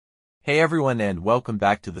Hey everyone and welcome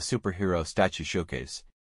back to the Superhero Statue Showcase.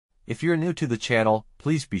 If you're new to the channel,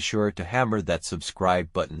 please be sure to hammer that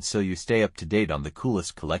subscribe button so you stay up to date on the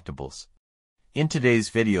coolest collectibles. In today's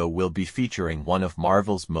video we'll be featuring one of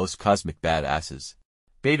Marvel's most cosmic badasses,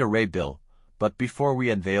 Beta Ray Bill, but before we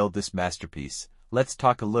unveil this masterpiece, let's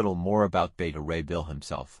talk a little more about Beta Ray Bill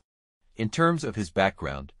himself. In terms of his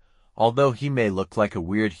background, although he may look like a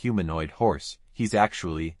weird humanoid horse, he's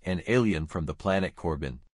actually an alien from the planet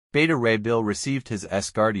Corbin. Beta Ray Bill received his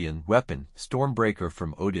Asgardian weapon, Stormbreaker,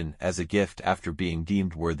 from Odin as a gift after being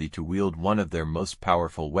deemed worthy to wield one of their most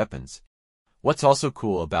powerful weapons. What's also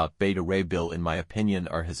cool about Beta Ray Bill in my opinion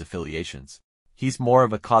are his affiliations. He's more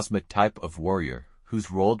of a cosmic type of warrior,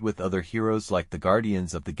 who's rolled with other heroes like the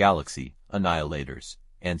Guardians of the Galaxy, Annihilators,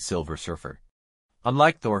 and Silver Surfer.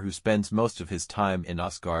 Unlike Thor, who spends most of his time in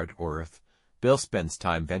Asgard or Earth, Bill spends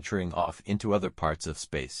time venturing off into other parts of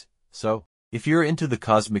space. So, if you're into the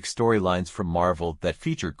cosmic storylines from Marvel that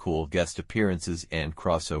feature cool guest appearances and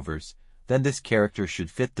crossovers, then this character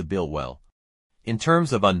should fit the bill well. In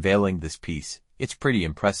terms of unveiling this piece, it's pretty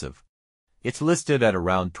impressive. It's listed at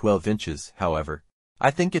around 12 inches, however.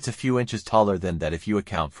 I think it's a few inches taller than that if you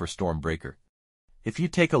account for Stormbreaker. If you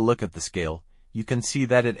take a look at the scale, you can see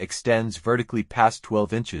that it extends vertically past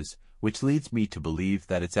 12 inches, which leads me to believe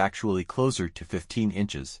that it's actually closer to 15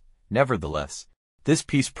 inches. Nevertheless, this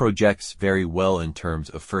piece projects very well in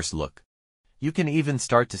terms of first look. You can even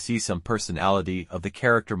start to see some personality of the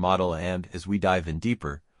character model, and as we dive in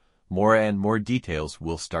deeper, more and more details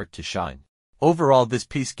will start to shine. Overall, this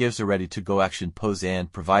piece gives a ready-to-go action pose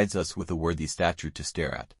and provides us with a worthy statue to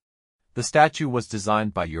stare at. The statue was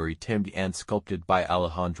designed by Yuri Timd and sculpted by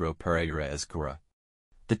Alejandro Pereira Ezcurra.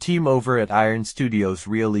 The team over at Iron Studios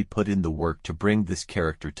really put in the work to bring this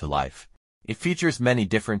character to life. It features many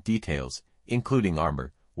different details, including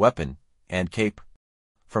armor, weapon, and cape.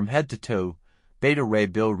 From head to toe, Beta Ray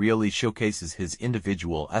Bill really showcases his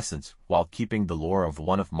individual essence while keeping the lore of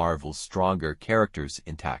one of Marvel's stronger characters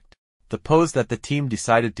intact. The pose that the team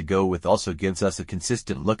decided to go with also gives us a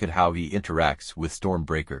consistent look at how he interacts with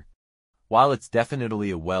Stormbreaker. While it's definitely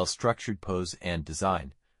a well-structured pose and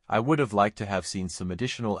design, I would have liked to have seen some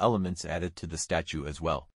additional elements added to the statue as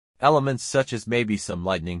well. Elements such as maybe some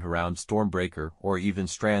lightning around Stormbreaker or even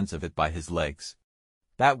strands of it by his legs.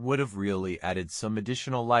 That would have really added some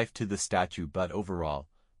additional life to the statue, but overall,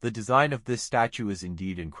 the design of this statue is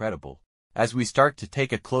indeed incredible. As we start to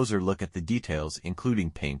take a closer look at the details,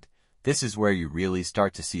 including paint, this is where you really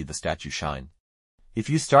start to see the statue shine.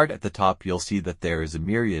 If you start at the top, you'll see that there is a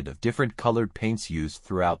myriad of different colored paints used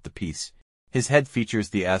throughout the piece. His head features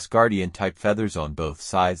the Asgardian-type feathers on both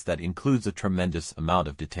sides that includes a tremendous amount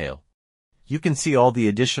of detail. You can see all the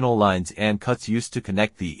additional lines and cuts used to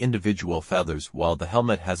connect the individual feathers, while the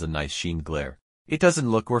helmet has a nice sheen glare. It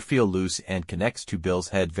doesn't look or feel loose and connects to Bill's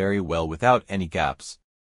head very well without any gaps.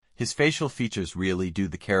 His facial features really do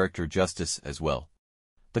the character justice as well.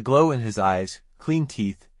 The glow in his eyes, clean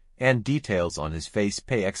teeth, and details on his face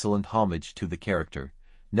pay excellent homage to the character.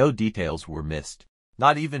 No details were missed.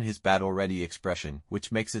 Not even his battle-ready expression,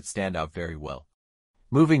 which makes it stand out very well.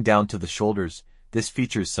 Moving down to the shoulders, this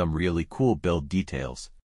features some really cool build details.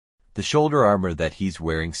 The shoulder armor that he's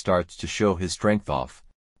wearing starts to show his strength off.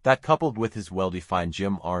 That, coupled with his well-defined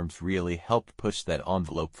gym arms, really helped push that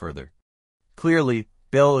envelope further. Clearly,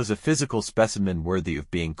 Bill is a physical specimen worthy of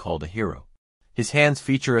being called a hero. His hands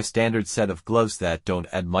feature a standard set of gloves that don't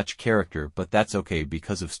add much character, but that's okay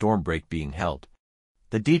because of Stormbreaker being held.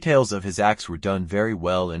 The details of his axe were done very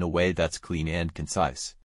well in a way that's clean and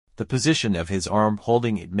concise. The position of his arm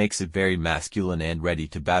holding it makes it very masculine and ready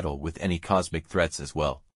to battle with any cosmic threats as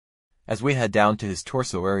well. As we head down to his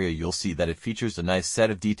torso area, you'll see that it features a nice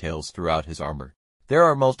set of details throughout his armor. There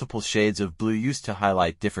are multiple shades of blue used to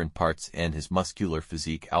highlight different parts, and his muscular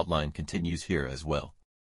physique outline continues here as well.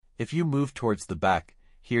 If you move towards the back,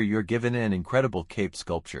 here you're given an incredible cape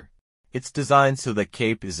sculpture. It's designed so that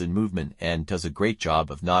cape is in movement and does a great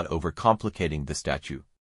job of not overcomplicating the statue.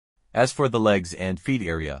 As for the legs and feet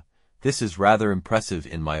area, this is rather impressive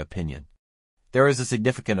in my opinion. There is a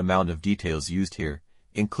significant amount of details used here,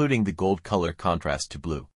 including the gold color contrast to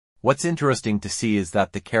blue. What's interesting to see is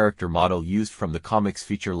that the character model used from the comics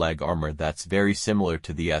feature leg armor that's very similar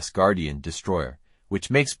to the Asgardian destroyer,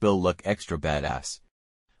 which makes Bill look extra badass.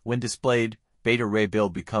 When displayed, Beta Ray Bill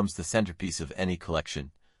becomes the centerpiece of any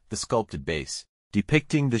collection. The sculpted base,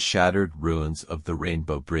 depicting the shattered ruins of the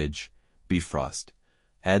Rainbow Bridge, Bifrost,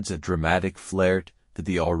 adds a dramatic flair to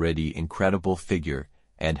the already incredible figure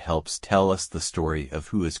and helps tell us the story of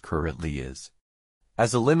who he currently is.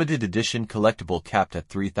 As a limited edition collectible capped at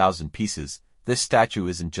 3,000 pieces, this statue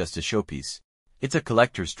isn't just a showpiece. It's a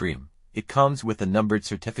collector's dream, It comes with a numbered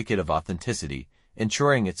certificate of authenticity,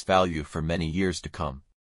 ensuring its value for many years to come.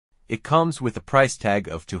 It comes with a price tag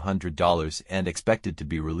of $200 and expected to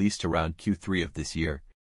be released around Q3 of this year.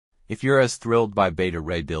 If you're as thrilled by Beta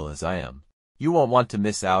Ray Bill as I am, you won't want to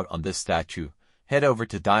miss out on this statue. Head over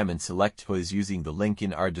to Diamond Select Toys using the link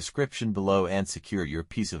in our description below and secure your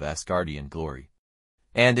piece of Asgardian glory.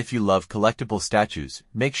 And if you love collectible statues,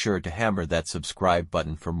 make sure to hammer that subscribe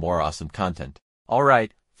button for more awesome content.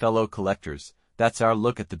 Alright, fellow collectors, that's our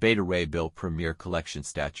look at the Beta Ray Bill Premier Collection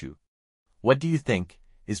statue. What do you think?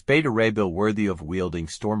 Is Beta Ray Bill worthy of wielding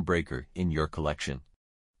Stormbreaker in your collection?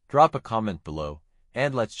 Drop a comment below,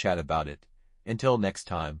 and let's chat about it. Until next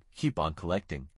time, keep on collecting.